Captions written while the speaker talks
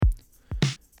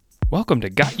Welcome to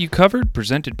Got You Covered,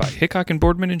 presented by Hickok and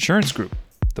Boardman Insurance Group,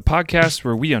 the podcast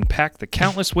where we unpack the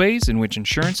countless ways in which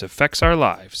insurance affects our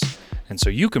lives, and so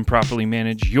you can properly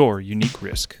manage your unique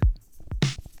risk.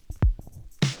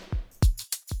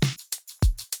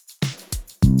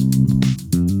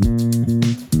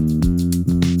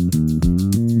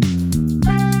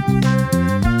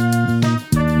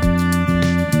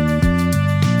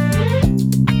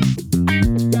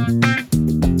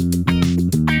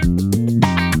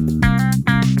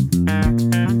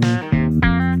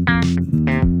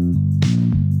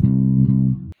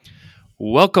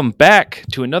 Welcome back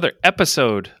to another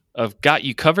episode of Got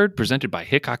You Covered, presented by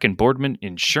Hickok and Boardman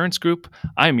Insurance Group.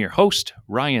 I'm your host,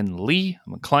 Ryan Lee.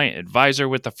 I'm a client advisor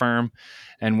with the firm,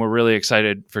 and we're really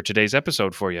excited for today's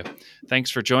episode for you. Thanks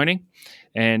for joining.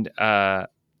 And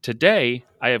today,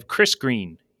 I have Chris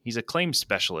Green. He's a claims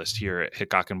specialist here at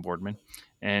Hickok and Boardman,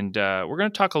 and we're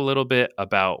going to talk a little bit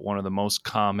about one of the most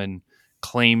common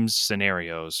claims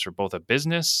scenarios for both a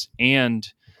business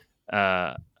and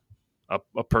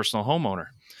a personal homeowner.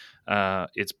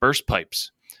 It's burst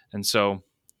pipes. And so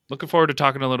looking forward to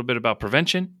talking a little bit about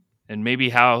prevention and maybe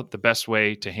how the best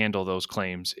way to handle those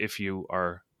claims if you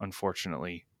are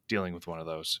unfortunately dealing with one of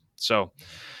those. So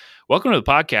welcome to the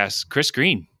podcast, Chris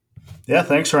Green. Yeah,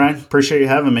 thanks, Ryan. Appreciate you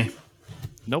having me.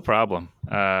 No problem.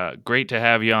 Great to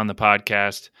have you on the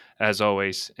podcast as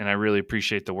always. And I really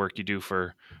appreciate the work you do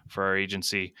for our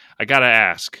agency. I got to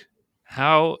ask,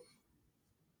 how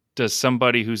does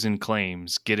somebody who's in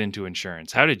claims get into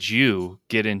insurance? How did you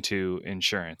get into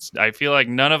insurance? I feel like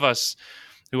none of us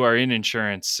who are in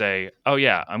insurance say, "Oh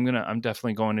yeah, I'm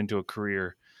definitely going into a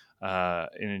career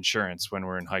in insurance when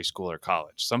we're in high school or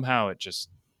college." Somehow it just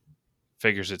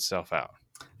figures itself out.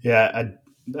 Yeah,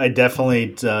 I definitely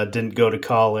didn't go to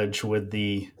college with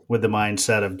the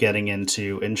mindset of getting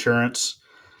into insurance.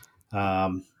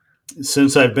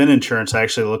 Since I've been in insurance, I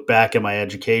actually look back at my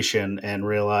education and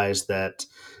realized that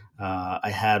I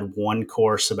had one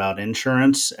course about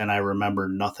insurance, and I remember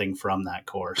nothing from that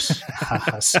course.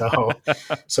 So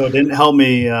it didn't help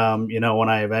me, when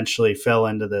I eventually fell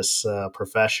into this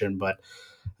profession. But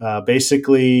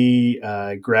basically,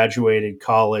 graduated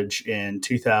college in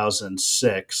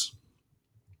 2006.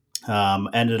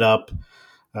 Ended up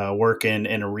working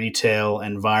in a retail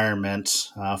environment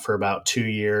for about 2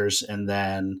 years, and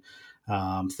then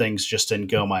things just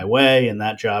didn't go my way, and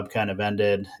that job kind of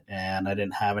ended, and I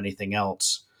didn't have anything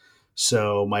else.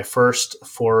 So my first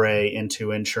foray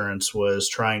into insurance was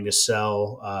trying to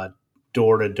sell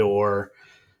door-to-door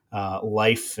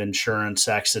life insurance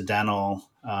accidental.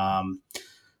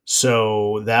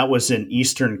 So that was in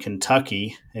Eastern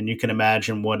Kentucky, and you can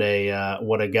imagine what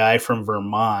a guy from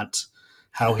Vermont,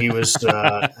 how he was,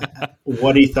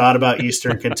 what he thought about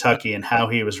Eastern Kentucky and how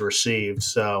he was received.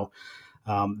 So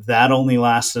that only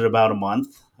lasted about a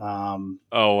month.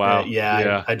 Oh, wow.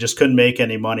 Yeah. I just couldn't make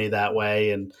any money that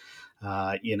way. And,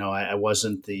 I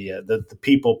wasn't the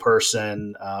people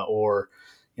person or,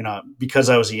 because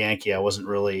I was a Yankee, I wasn't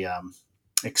really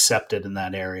accepted in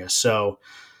that area. So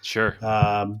sure,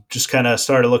 just kind of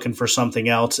started looking for something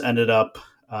else, ended up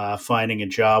finding a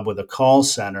job with a call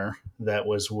center that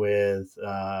was with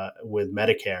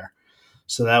Medicare.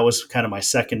 So that was kind of my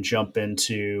second jump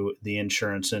into the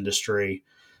insurance industry,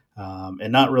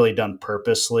 and not really done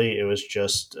purposely. It was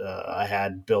just I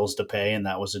had bills to pay, and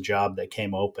that was a job that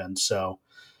came open. So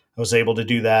I was able to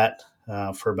do that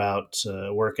for about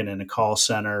working in a call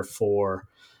center for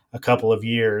a couple of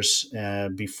years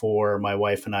before my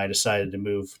wife and I decided to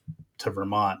move to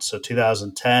Vermont. So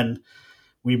 2010,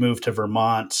 we moved to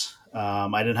Vermont.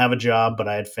 I didn't have a job, but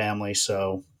I had family,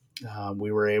 so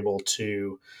we were able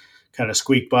to kind of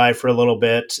squeak by for a little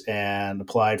bit and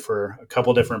applied for a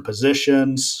couple different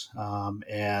positions,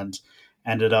 and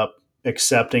ended up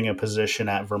accepting a position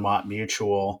at Vermont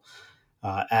Mutual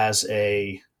as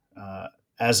a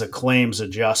claims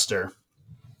adjuster.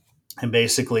 And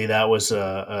basically that was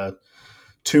a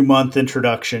 2-month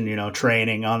introduction,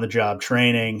 training, on the job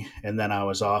training. And then I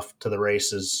was off to the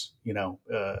races,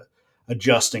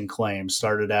 adjusting claims.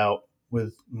 Started out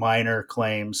with minor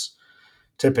claims,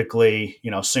 typically,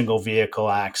 single vehicle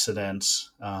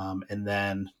accidents, and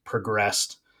then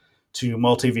progressed to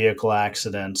multi-vehicle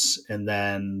accidents. And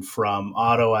then from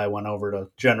auto, I went over to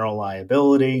general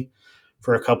liability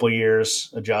for a couple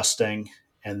years adjusting,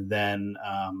 and then,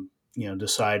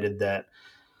 decided that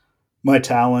my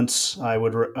talents,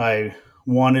 I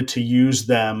wanted to use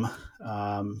them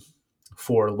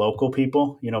for local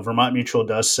people. Vermont Mutual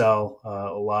does sell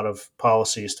a lot of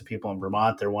policies to people in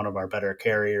Vermont. They're one of our better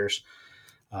carriers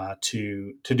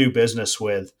to do business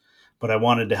with. but I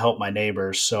wanted to help my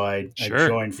neighbors. So I Sure.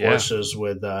 joined Yeah. forces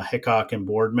with Hickok and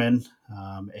Boardman.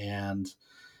 And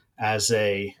as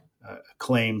a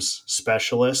claims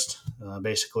specialist,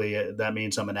 basically that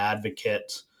means I'm an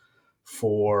advocate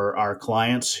for our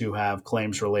clients who have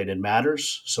claims related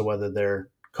matters. So whether they're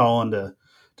calling to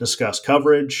discuss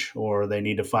coverage or they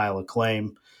need to file a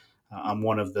claim, I'm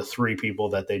one of the three people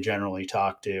that they generally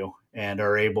talk to and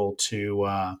are able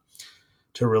to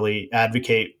really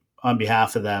advocate on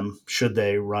behalf of them should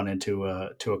they run into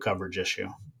a coverage issue.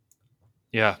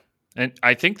 Yeah. And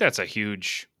I think that's a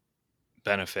huge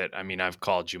benefit. I mean, I've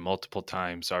called you multiple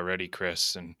times already,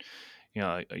 Chris, and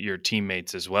your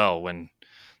teammates as well when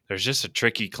there's just a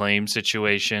tricky claim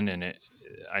situation, and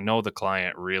I know the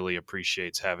client really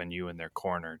appreciates having you in their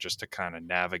corner just to kind of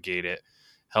navigate it,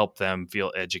 help them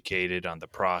feel educated on the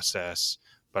process,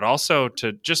 but also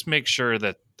to just make sure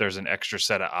that there's an extra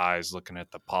set of eyes looking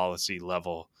at the policy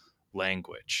level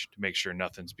language to make sure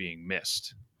nothing's being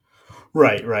missed.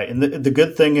 Right, right. And the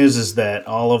good thing is that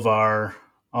all of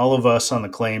us on the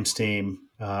claims team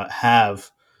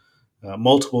have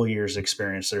multiple years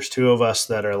experience. There's two of us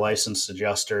that are licensed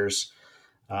adjusters,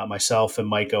 myself and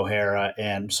Mike O'Hara,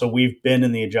 and so we've been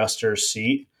in the adjuster's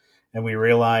seat, and we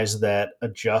realize that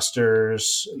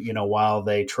adjusters, while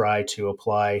they try to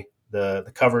apply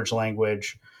the coverage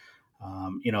language,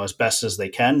 as best as they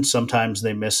can, sometimes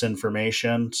they miss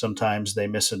information, sometimes they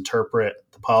misinterpret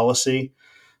the policy.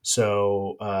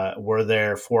 So we're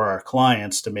there for our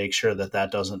clients to make sure that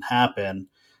that doesn't happen,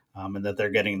 and that they're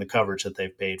getting the coverage that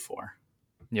they've paid for.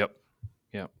 Yep.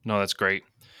 Yep. No, that's great.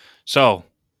 So,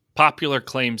 popular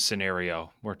claim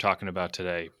scenario we're talking about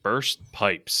today: burst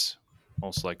pipes,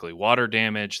 most likely water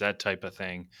damage, that type of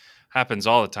thing. Happens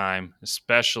all the time,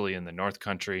 especially in the North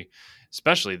Country,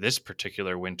 especially this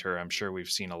particular winter. I'm sure we've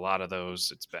seen a lot of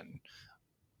those. It's been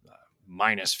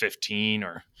minus 15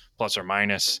 or plus or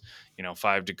minus,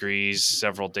 5 degrees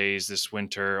several days this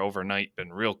winter. Overnight,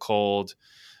 been real cold.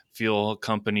 Fuel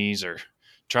companies are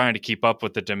trying to keep up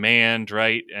with the demand,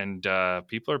 right? And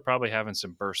people are probably having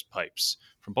some burst pipes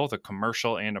from both a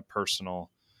commercial and a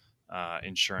personal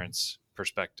insurance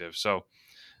perspective. So,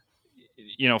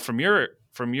 from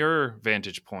your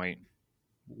vantage point,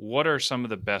 what are some of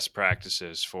the best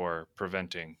practices for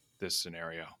preventing this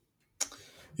scenario?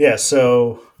 Yeah,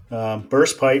 so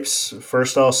burst pipes,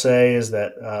 first I'll say is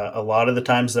that a lot of the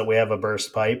times that we have a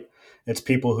burst pipe, it's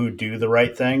people who do the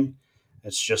right thing.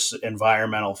 It's just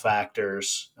environmental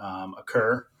factors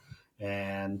occur.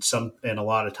 And a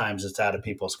lot of times it's out of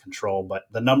people's control. But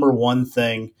the number one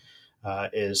thing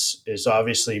is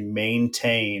obviously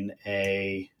maintain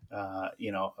a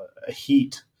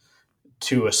heat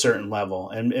to a certain level,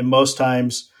 and most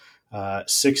times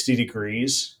 60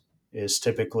 degrees is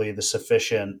typically the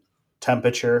sufficient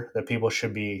temperature that people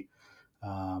should be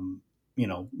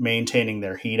maintaining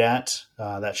their heat at.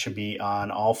 That should be on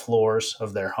all floors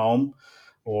of their home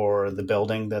or the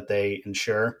building that they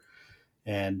insure,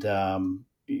 and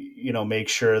make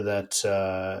sure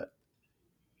that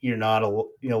you're not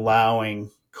allowing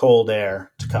cold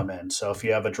air to come in. So if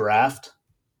you have a draft,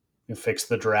 you fix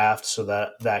the draft so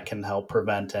that that can help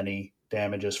prevent any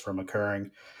damages from occurring.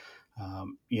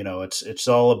 It's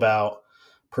all about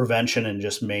prevention, and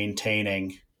just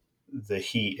maintaining the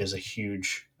heat is a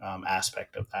huge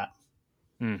aspect of that.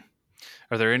 Hmm.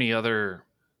 Are there any other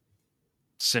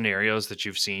scenarios that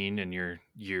you've seen in your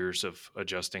years of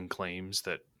adjusting claims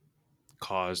that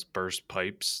caused burst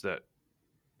pipes that,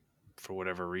 for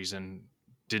whatever reason,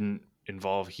 didn't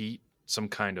involve heat? Some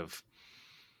kind of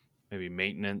maybe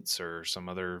maintenance or some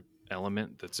other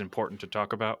element that's important to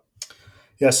talk about?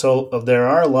 Yeah, so there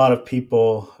are a lot of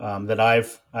people that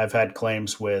I've had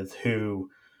claims with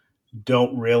who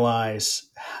don't realize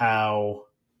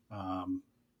um,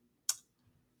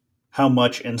 how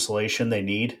much insulation they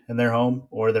need in their home,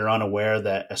 or they're unaware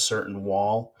that a certain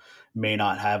wall may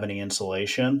not have any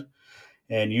insulation.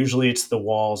 And usually it's the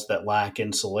walls that lack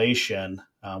insulation,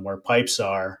 where pipes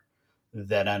are,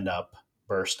 that end up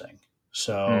bursting. Hmm.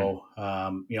 So,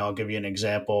 I'll give you an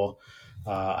example.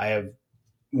 I have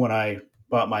When I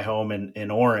bought my home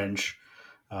in Orange,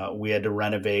 we had to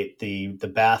renovate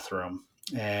the bathroom,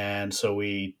 and so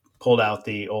we pulled out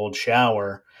the old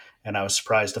shower, and I was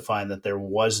surprised to find that there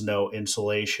was no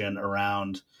insulation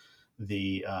around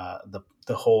the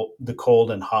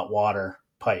cold and hot water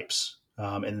pipes,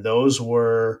 and those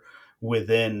were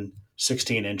within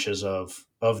 16 inches of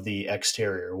the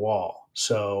exterior wall.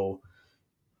 So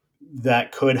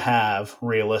that could have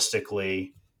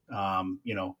realistically,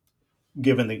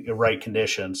 given the right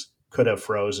conditions, could have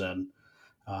frozen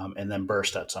and then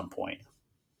burst at some point.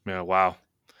 Yeah. Wow.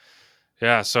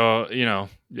 Yeah. So,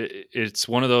 it's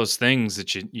one of those things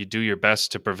that you do your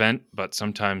best to prevent, but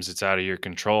sometimes it's out of your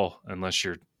control unless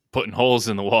you're putting holes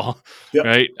in the wall, Yep.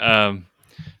 right?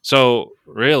 So,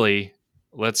 really,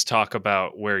 let's talk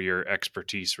about where your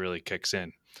expertise really kicks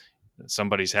in.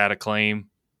 Somebody's had a claim.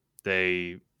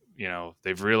 They've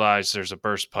realized there's a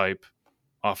burst pipe.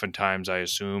 Oftentimes, I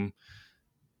assume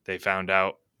they found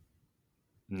out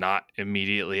not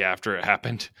immediately after it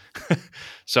happened.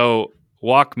 So,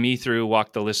 walk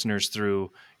the listeners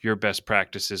through your best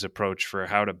practices approach for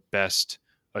how to best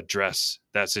address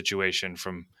that situation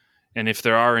and if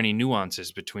there are any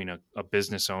nuances between a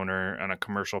business owner and a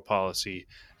commercial policy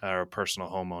or personal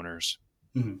homeowners.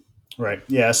 Mhm. Right.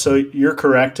 Yeah. So you're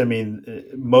correct. I mean,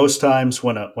 most times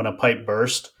when a pipe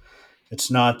bursts, it's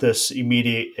not this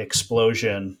immediate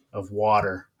explosion of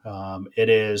water. It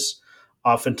is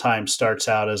oftentimes starts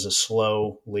out as a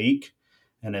slow leak,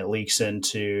 and it leaks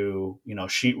into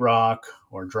sheetrock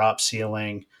or drop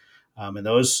ceiling, and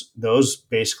those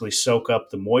basically soak up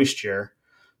the moisture.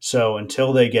 So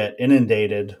until they get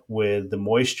inundated with the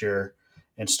moisture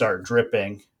and start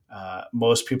dripping,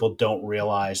 most people don't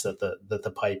realize that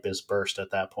the pipe is burst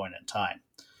at that point in time.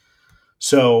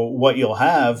 So what you'll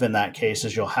have in that case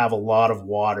is you'll have a lot of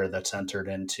water that's entered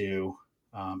into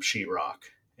sheetrock,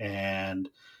 and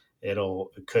it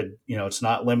could it's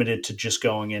not limited to just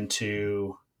going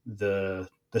into the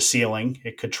ceiling.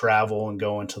 It could travel and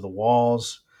go into the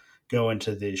walls, go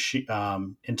into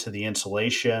into the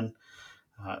insulation.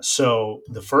 So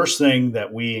the first thing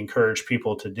that we encourage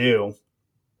people to do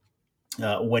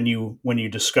when you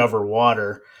discover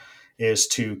water is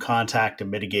to contact a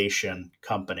mitigation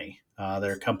company.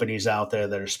 There are companies out there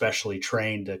that are specially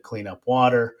trained to clean up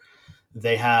water.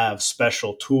 They have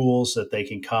special tools that they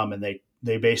can come and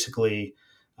they basically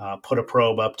put a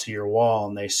probe up to your wall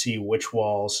and they see which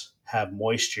walls have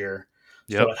moisture.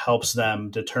 So Yep. it helps them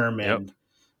Yep. determine,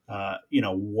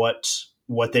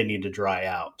 what they need to dry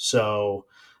out. So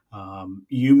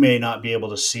you may not be able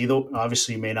to see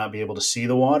obviously you may not be able to see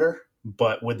the water,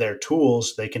 but with their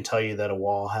tools, they can tell you that a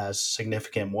wall has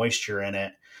significant moisture in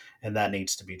it, and that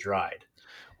needs to be dried.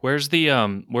 Where's the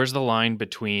line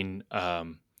between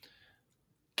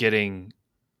getting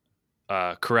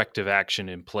corrective action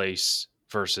in place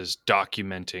versus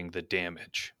documenting the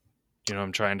damage? You know what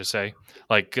I'm trying to say?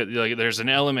 Like there's an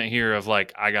element here of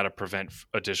like I got to prevent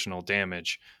additional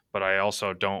damage, but I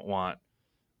also don't want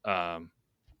um,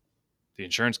 the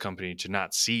insurance company to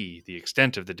not see the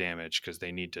extent of the damage because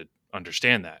they need to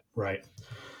understand that. Right.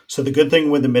 So the good thing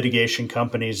with the mitigation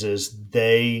companies is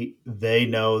they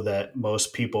know that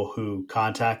most people who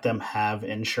contact them have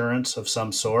insurance of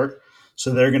some sort.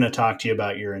 So they're going to talk to you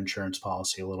about your insurance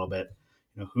policy a little bit.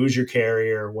 Who's your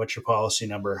carrier? What's your policy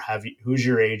number? Who's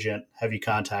your agent? Have you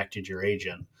contacted your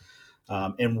agent?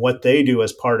 And what they do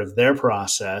as part of their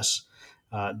process,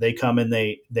 they come and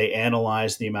they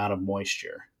analyze the amount of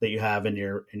moisture that you have in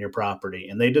your property,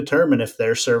 and they determine if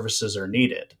their services are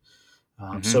needed.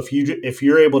 So Mm-hmm. if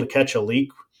you're able to catch a leak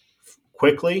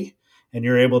quickly and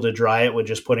you're able to dry it with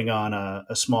just putting on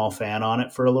a small fan on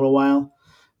it for a little while,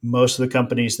 most of the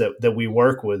companies that we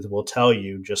work with will tell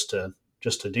you just to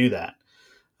do that.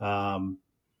 Um,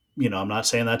 I'm not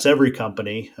saying that's every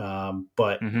company,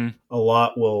 but Mm-hmm. a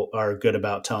lot are good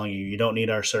about telling you don't need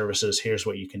our services. Here's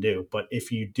what you can do. But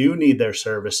if you do need their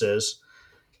services,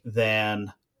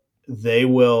 then they're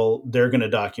going to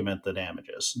document the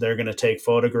damages. They're going to take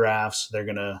photographs. They're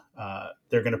going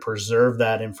to preserve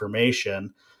that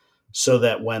information so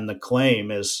that when the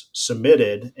claim is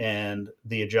submitted and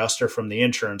the adjuster from the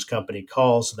insurance company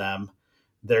calls them,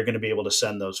 they're going to be able to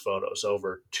send those photos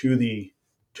over to the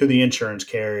insurance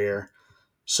carrier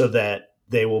so that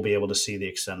they will be able to see the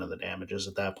extent of the damages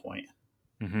at that point.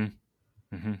 Mm-hmm.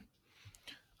 Mm-hmm.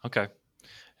 Okay.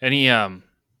 Any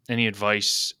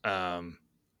advice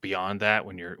beyond that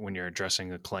when you're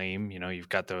addressing a claim? You've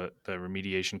got the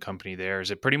remediation company there.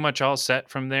 Is it pretty much all set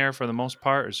from there for the most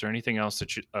part? Is there anything else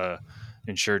that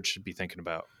insured should be thinking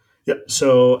about? Yep.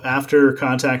 So after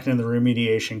contacting the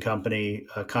remediation company,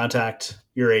 contact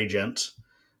your agent.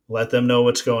 Let them know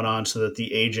what's going on so that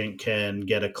the agent can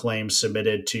get a claim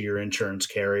submitted to your insurance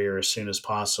carrier as soon as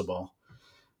possible.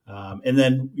 And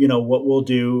then, what we'll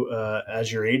do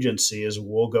as your agency is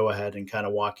we'll go ahead and kind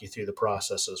of walk you through the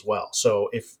process as well. So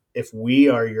if we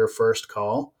are your first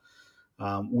call,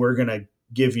 we're going to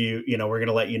we're going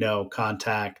to let you know,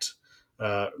 contact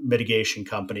mitigation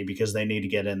company because they need to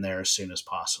get in there as soon as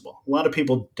possible. A lot of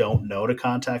people don't know to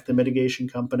contact the mitigation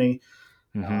company.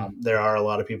 Mm-hmm. There are a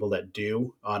lot of people that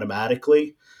do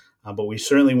automatically, but we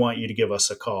certainly want you to give us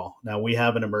a call. Now, we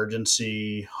have an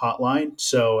emergency hotline.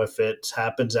 So if it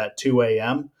happens at 2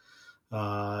 a.m.,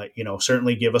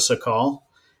 certainly give us a call,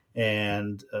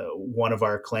 and one of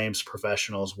our claims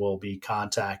professionals will be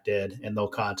contacted, and they'll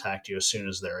contact you as soon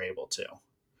as they're able to.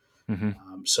 Mm-hmm.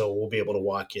 So we'll be able to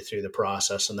walk you through the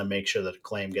process and then make sure that a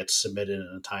claim gets submitted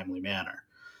in a timely manner.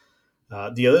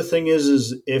 The other thing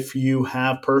is if you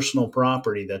have personal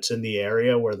property that's in the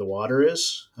area where the water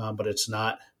is, but it's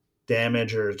not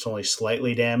damaged or it's only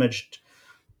slightly damaged,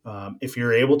 if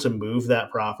you're able to move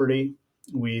that property,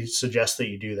 we suggest that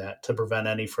you do that to prevent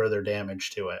any further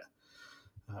damage to it.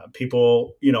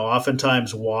 People,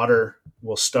 oftentimes water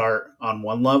will start on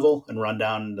one level and run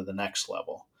down into the next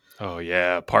level. Oh,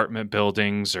 yeah. Apartment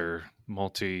buildings or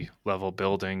multi-level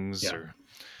buildings or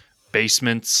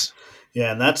basements.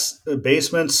 Yeah, and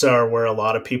basements are where a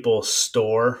lot of people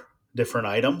store different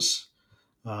items.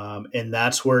 And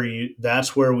that's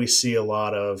where we see a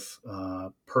lot of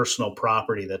personal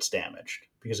property that's damaged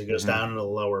because it goes down to the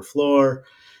lower floor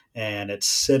and it's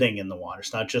sitting in the water.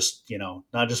 It's not just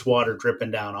water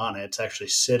dripping down on it. It's actually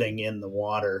sitting in the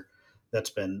water that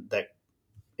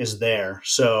is there.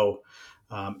 So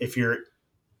if you're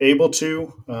able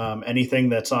to, anything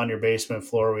that's on your basement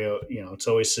floor, it's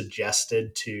always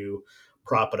suggested to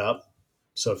prop it up.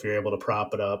 So if you're able to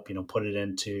prop it up, put it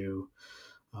into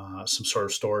some sort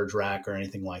of storage rack or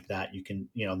anything like that, you can,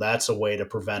 that's a way to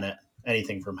prevent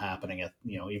anything from happening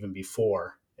even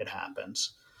before it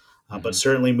happens. But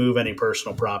certainly move any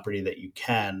personal property that you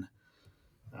can,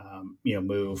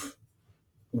 move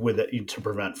with it to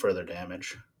prevent further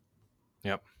damage.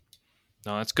 Yep.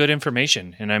 No, that's good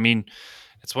information. And I mean,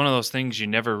 it's one of those things you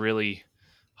never really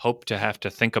hope to have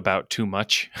to think about too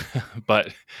much,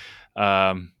 but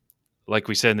like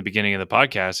we said in the beginning of the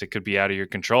podcast, it could be out of your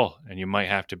control and you might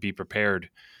have to be prepared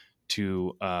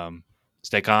to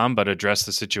stay calm, but address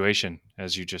the situation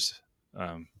as you just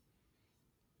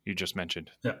mentioned.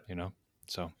 Yeah.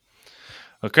 So,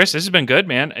 well, Chris, this has been good,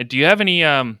 man. Do you have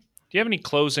any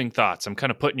closing thoughts? I'm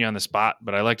kind of putting you on the spot,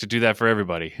 but I like to do that for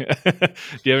everybody. Do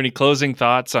you have any closing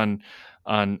thoughts on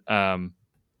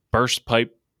burst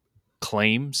pipe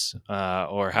claims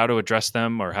or how to address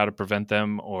them or how to prevent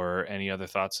them or any other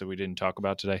thoughts that we didn't talk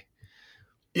about today?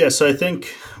 Yeah, so I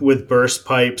think with burst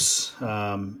pipes,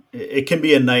 it can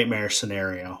be a nightmare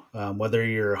scenario, whether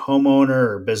you're a homeowner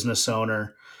or business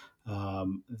owner.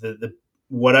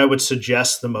 What I would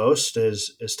suggest the most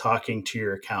is talking to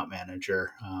your account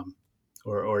manager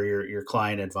or your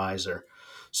client advisor.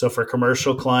 So for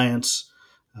commercial clients,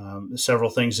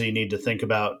 several things that you need to think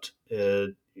about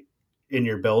in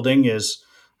your building is,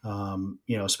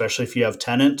 especially if you have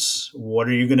tenants, what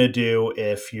are you going to do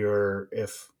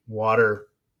if water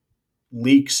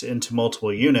leaks into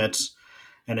multiple units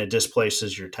and it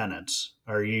displaces your tenants?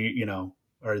 Are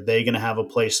they going to have a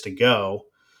place to go?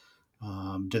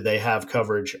 Do they have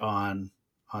coverage on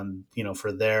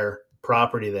for their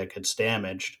property that gets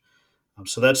damaged?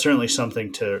 So that's certainly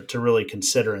something to really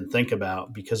consider and think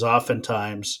about, because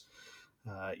oftentimes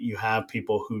you have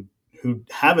people who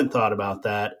haven't thought about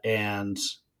that, and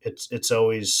it's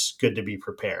always good to be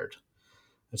prepared.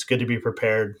 It's good to be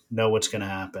prepared, know what's going to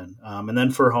happen. And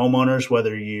then for homeowners,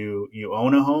 whether you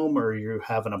own a home or you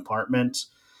have an apartment,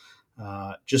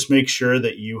 just make sure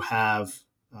that you have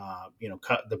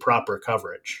the proper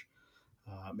coverage.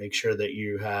 Make sure that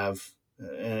you have,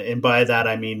 and by that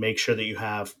I mean make sure that you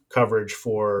have coverage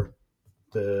for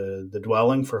the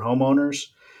dwelling for homeowners,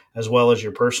 as well as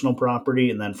your personal property.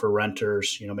 And then for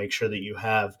renters, make sure that you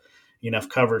have enough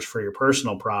coverage for your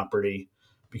personal property,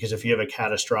 because if you have a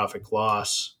catastrophic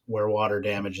loss where water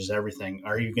damages everything,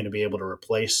 are you going to be able to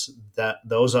replace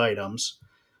those items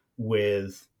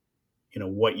with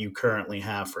what you currently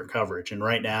have for coverage? And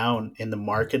right now in the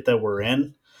market that we're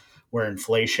in, where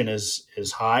inflation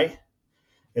is high,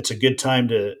 it's a good time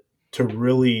to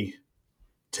really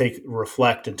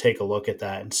reflect and take a look at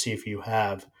that and see if you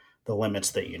have the limits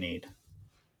that you need.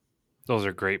 Those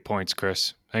are great points,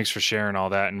 Chris. Thanks for sharing all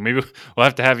that. And maybe we'll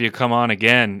have to have you come on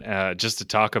again just to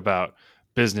talk about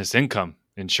business income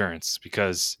insurance,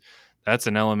 because that's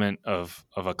an element of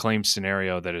a claim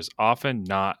scenario that is often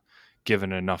not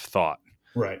given enough thought.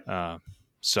 Right. But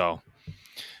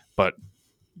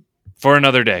for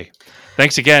another day.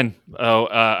 Thanks again.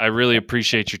 I really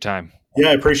appreciate your time. Yeah,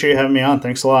 I appreciate you having me on.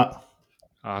 Thanks a lot.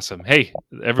 Awesome. Hey,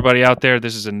 everybody out there,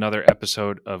 this is another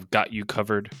episode of Got You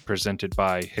Covered, presented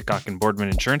by Hickok & Boardman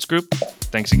Insurance Group.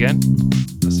 Thanks again.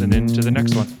 Listen in to the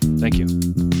next one. Thank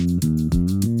you.